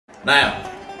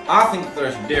Now, I think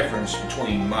there's a difference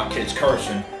between my kids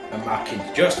cursing and my kids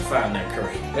justifying their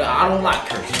cursing. I don't like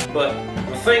cursing, but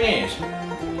the thing is,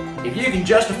 if you can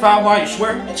justify why you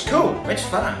swear, it's cool, it's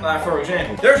fine. Like for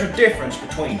example, there's a difference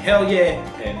between hell yeah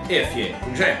and if yeah. For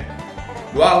example,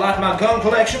 do I like my gun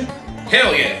collection?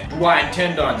 Hell yeah. Do I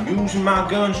intend on using my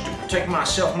guns to protect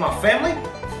myself and my family?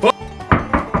 But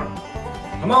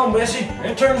come on, Bessie,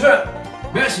 it turns up.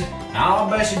 Bessie, now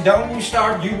Bessie, don't you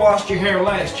start. You washed your hair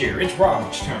last year. It's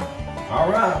Robert's turn. All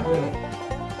right, well,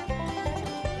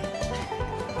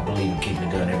 I believe in keeping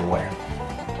a gun everywhere.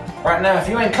 Right now, if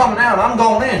you ain't coming out, I'm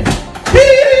going in.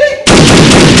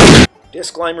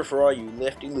 Disclaimer for all you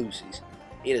lefty-loosies.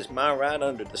 It is my right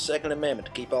under the Second Amendment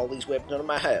to keep all these weapons under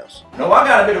my house. No, I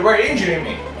got a bit of great injury in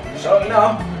me. So, you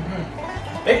know,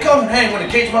 it comes in handy when the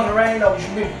kids run around, you know, you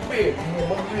should be prepared.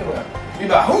 You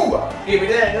like, hoo, give me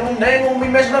that, you know, they ain't gonna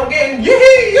be messing up again.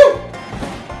 You.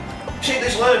 See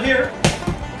this leather here?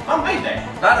 I made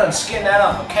that. I done skinned that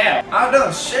off a cow. I've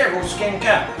done several skinned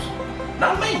cows. And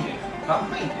I made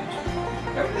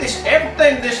this.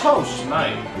 Everything this house is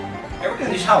made.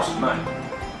 Everything this house is made.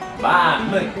 By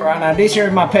me. Right now, this here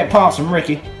is my pet possum,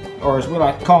 Ricky. Or as we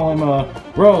like to call him,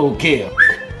 Roadkill.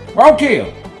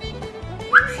 Roadkill!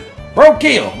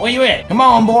 Roadkill, where you at? Come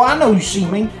on, boy, I know you see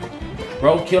me.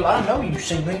 Roadkill, I know you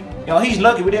see me. Yo, he's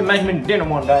lucky we didn't make him into dinner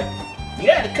one day. He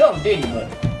had to come, didn't he,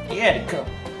 buddy? He had to come.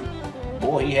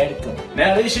 Boy, he had to come.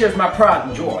 Now, this here's my pride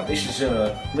and joy. This is,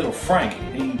 little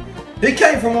Frankie. He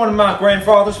came from one of my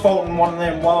grandfathers, folding one of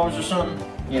them walls or something.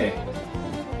 Yeah.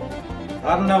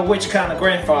 I don't know which kind of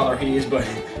grandfather he is, but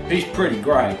he's pretty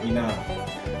great, you know.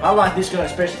 I like this gun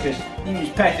especially because you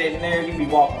just pack that in there, you be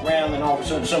walking around, and all of a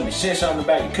sudden somebody says something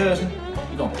about your cousin.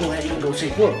 You're gonna pull that, you can go say,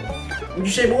 what? What'd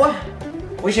you say, boy?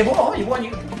 What you say, boy?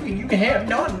 You can have it.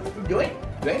 No, you ain't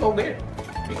gonna get it.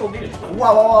 You go get it.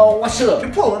 Whoa, what's up? You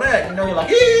pulling that, you know, you're like,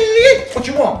 what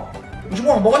you want? What you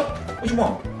want, boy? What you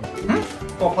want?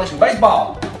 Gonna play some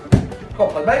baseball.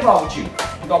 Gonna play baseball with you.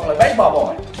 You gonna play baseball,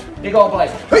 boy. You gonna play,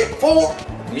 hey, 4.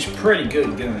 It's a pretty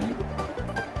good gun.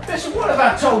 Listen, what have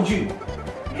I told you?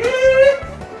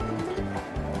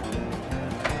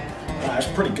 It's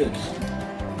pretty good.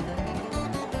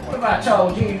 What have I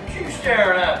told you? You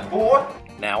staring at, boy?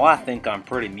 Now, I think I'm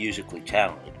pretty musically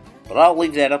talented, but I'll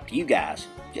leave that up to you guys.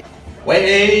 Well,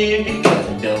 your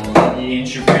cousin don't love you and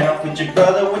she ran off with your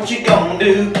brother, what you gonna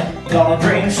do? Gonna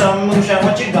drink some moonshine,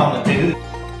 what you gonna do?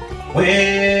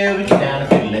 Well, we get down to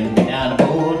fiddling, get down the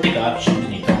board, take off your shoes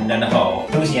and you come down the hall.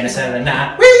 Louisiana Saturday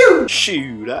night, woo!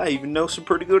 Shoot, I even know some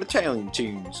pretty good Italian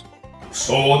tunes.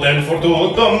 So del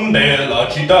futuro della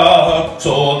città,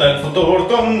 so del futuro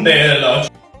della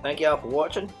città. Thank y'all for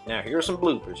watching. Now here's some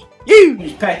bloopers. You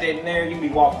just pack that in there, you be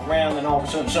walking around, and all of a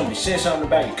sudden somebody says something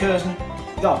about your cousin.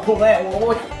 You gotta pull that one,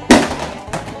 boy.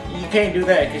 You can't do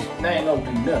that because they ain't gonna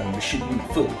do nothing but shoot you in the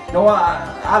foot. You know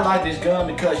why I like this gun?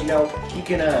 Because, you know, you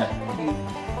can,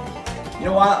 you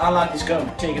know why I like this gun in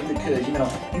particular? Because, you know,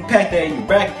 you pack that in your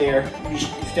back there, you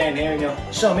stand there, you know,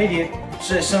 some idiot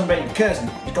says something about your cousin,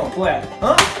 he's gonna pull out,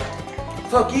 huh?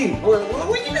 Fuck you. What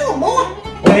you doing, boy?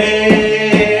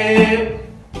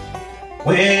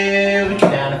 Well, we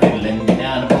get down the fiddling, get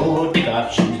down the board, take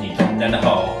off your shoes and you come down the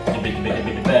hall.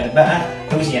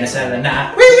 Louisiana Saturday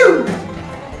night. Woo!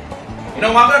 You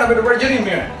know, I got a bit of Virginia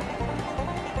here.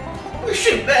 Oh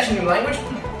shit, that's new language.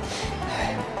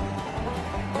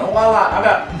 You know what I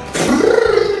got